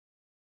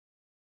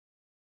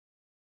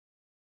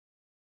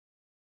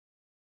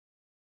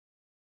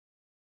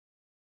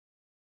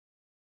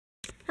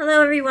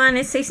Hello everyone,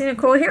 it's Stacey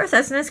Nicole here with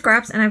SNS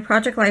Scraps and I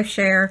Project Life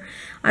Share.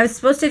 I was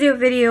supposed to do a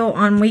video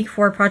on week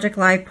 4 Project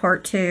Life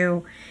part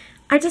 2.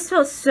 I just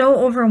felt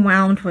so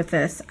overwhelmed with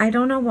this. I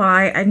don't know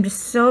why. I'm just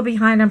so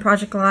behind on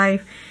Project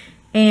Life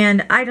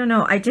and I don't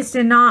know. I just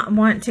did not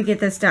want to get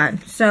this done.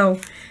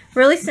 So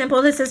really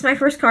simple. This is my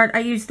first card. I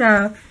used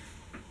the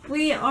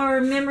We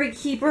Are Memory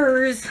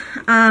Keepers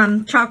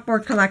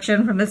chalkboard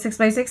collection from the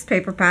 6x6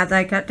 paper pad that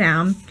I cut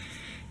down.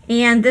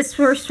 And this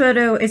first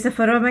photo is a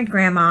photo of my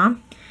grandma.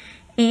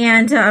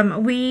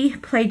 And we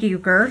played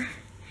euchre,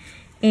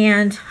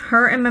 and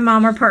her and my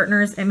mom were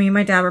partners, and me and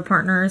my dad were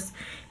partners,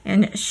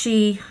 and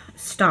she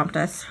stomped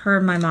us. Her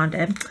and my mom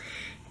did.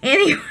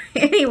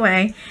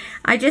 Anyway,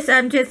 I just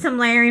did some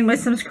layering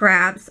with some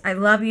scraps. I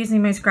love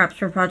using my scraps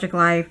for Project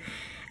Life,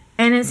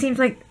 and it seems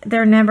like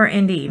they're never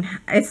ending.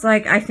 It's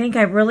like I think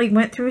I really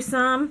went through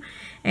some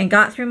and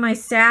got through my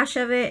stash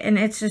of it, and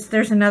it's just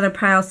there's another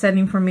pile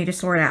sitting for me to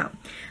sort out.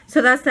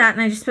 So that's that,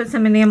 and I just put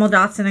some enamel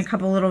dots and a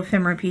couple little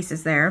ephemera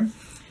pieces there.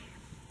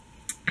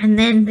 And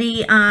then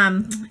the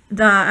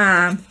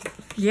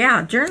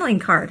journaling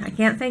card. I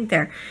can't think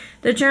there.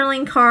 The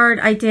journaling card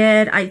I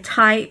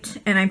typed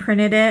and I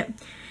printed it.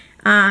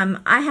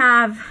 I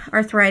have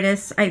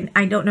arthritis.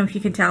 I don't know if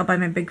you can tell by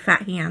my big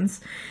fat hands,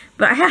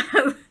 but I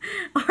have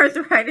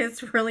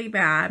arthritis really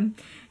bad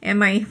in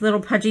my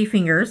little pudgy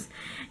fingers.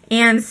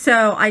 And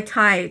so I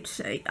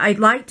typed,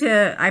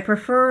 I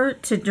prefer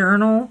to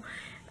journal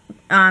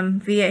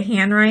via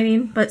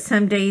handwriting, but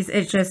some days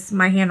it's just,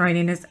 my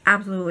handwriting is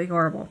absolutely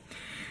horrible.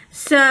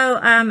 So,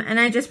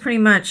 and I just pretty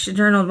much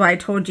journaled what I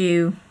told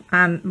you,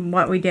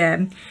 what we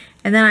did.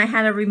 And then I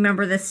had to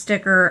remember this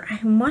sticker.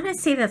 I want to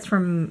say that's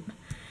from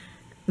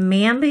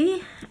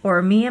Mambi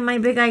or Me and My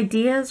Big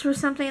Ideas or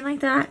something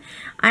like that.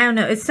 I don't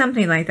know. It's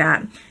something like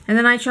that. And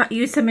then I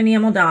used some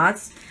enamel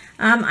dots.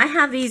 I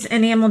have these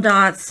enamel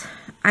dots.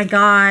 I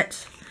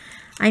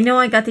know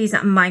I got these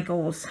at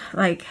Michael's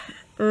like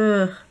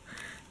 2-3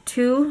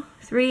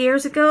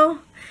 years ago.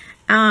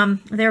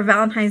 They're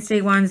Valentine's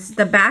Day ones.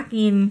 The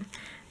backing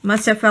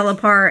must have fell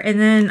apart,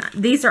 and then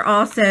these are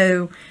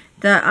also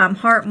the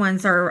heart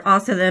ones are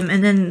also them,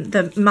 and then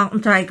the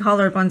Mountain Tide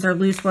colored ones are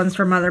loose ones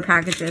from other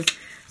packages.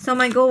 So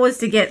my goal was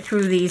to get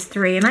through these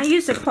 3, and I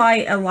used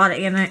quite a lot of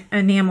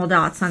enamel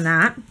dots on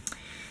that.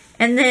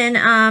 And then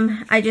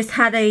I just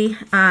had a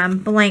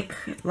blank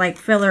like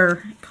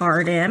filler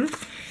card in,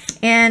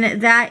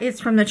 and that is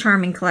from the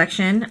Charming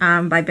Collection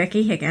by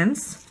Becky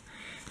Higgins.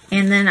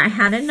 And then I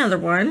had another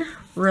one,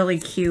 really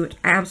cute.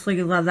 I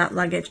absolutely love that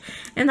luggage,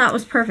 and that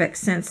was perfect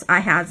since I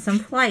had some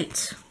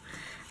flight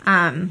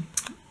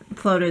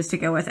photos to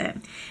go with it.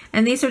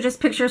 And these are just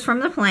pictures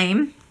from the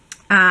plane.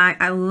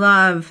 I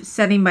love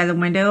sitting by the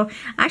window.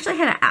 I actually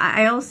had an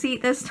aisle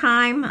seat this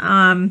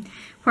time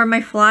for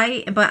my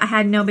flight, but I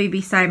had nobody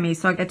beside me,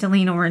 so I got to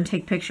lean over and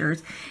take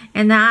pictures.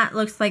 And that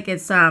looks like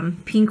it's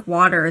pink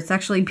water. It's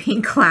actually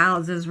pink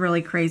clouds. It's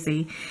really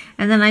crazy.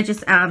 And then I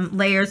just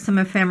layered some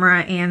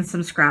ephemera and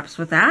some scraps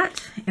with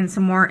that, and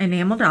some more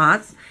enamel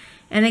dots.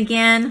 And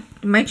again,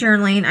 my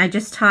journaling, I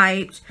just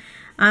typed.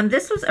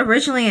 This was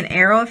originally an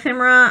arrow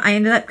ephemera. I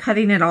ended up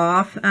cutting it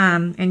off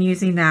and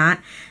using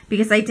that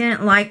because I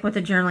didn't like what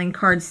the journaling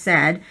cards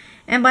said.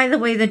 And by the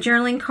way, the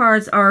journaling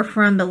cards are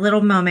from the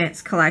Little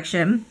Moments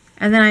collection.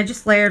 And then I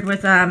just layered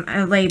with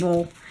a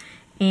label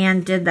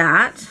and did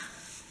that.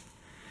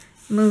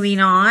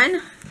 Moving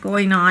on,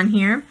 going on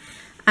here,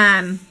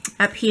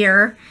 up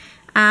here,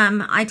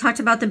 I talked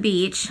about the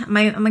beach.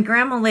 My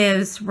grandma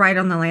lives right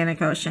on the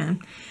Atlantic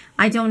Ocean.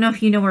 I don't know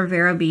if you know where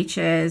Vero Beach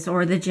is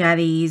or the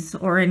jetties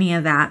or any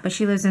of that, but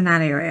she lives in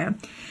that area.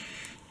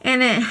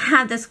 And it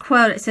had this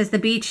quote. It says, "The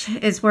beach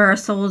is where our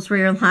souls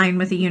realign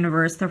with the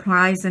universe. The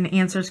horizon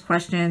answers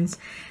questions.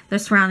 The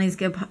surroundings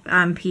give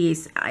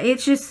peace."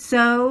 It's just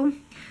so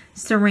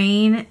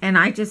serene, and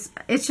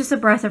it's just a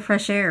breath of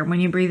fresh air when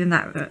you breathe in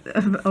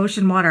that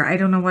ocean water. I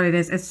don't know what it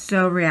is. It's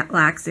so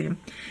relaxing.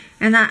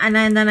 And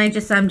then I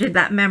just did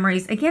that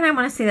memories. Again, I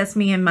want to say that's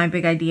me and my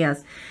big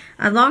ideas.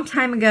 A long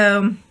time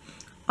ago,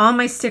 all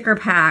my sticker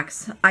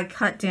packs I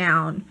cut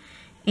down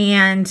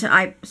and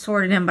I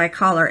sorted them by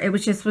color. It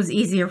was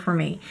easier for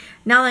me.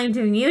 Now that I'm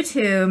doing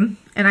YouTube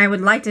and I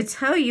would like to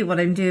tell you what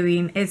I'm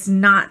doing, it's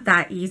not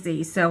that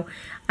easy. So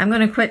I'm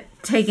going to quit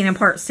taking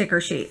apart sticker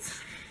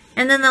sheets.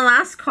 And then the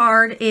last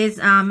card is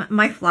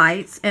my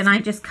flights, and I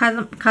just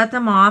cut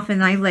them off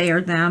and I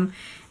layered them.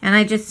 And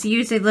I just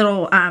used a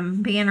little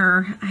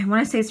banner. I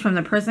want to say it's from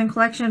the Prison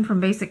Collection from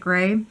Basic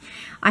Gray.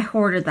 I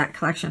hoarded that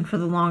collection for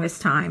the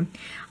longest time.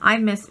 I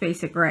miss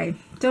Basic Gray.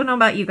 Don't know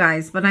about you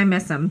guys, but I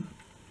miss them.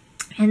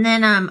 And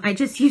then I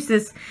just used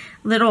this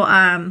little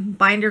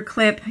binder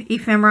clip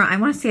ephemera. I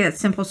want to say that's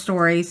Simple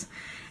Stories.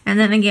 And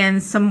then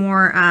again, some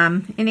more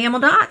enamel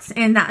dots.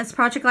 And that is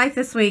Project Life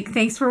this week.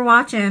 Thanks for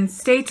watching.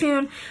 Stay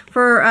tuned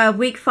for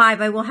week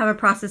 5. I will have a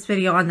process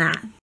video on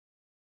that.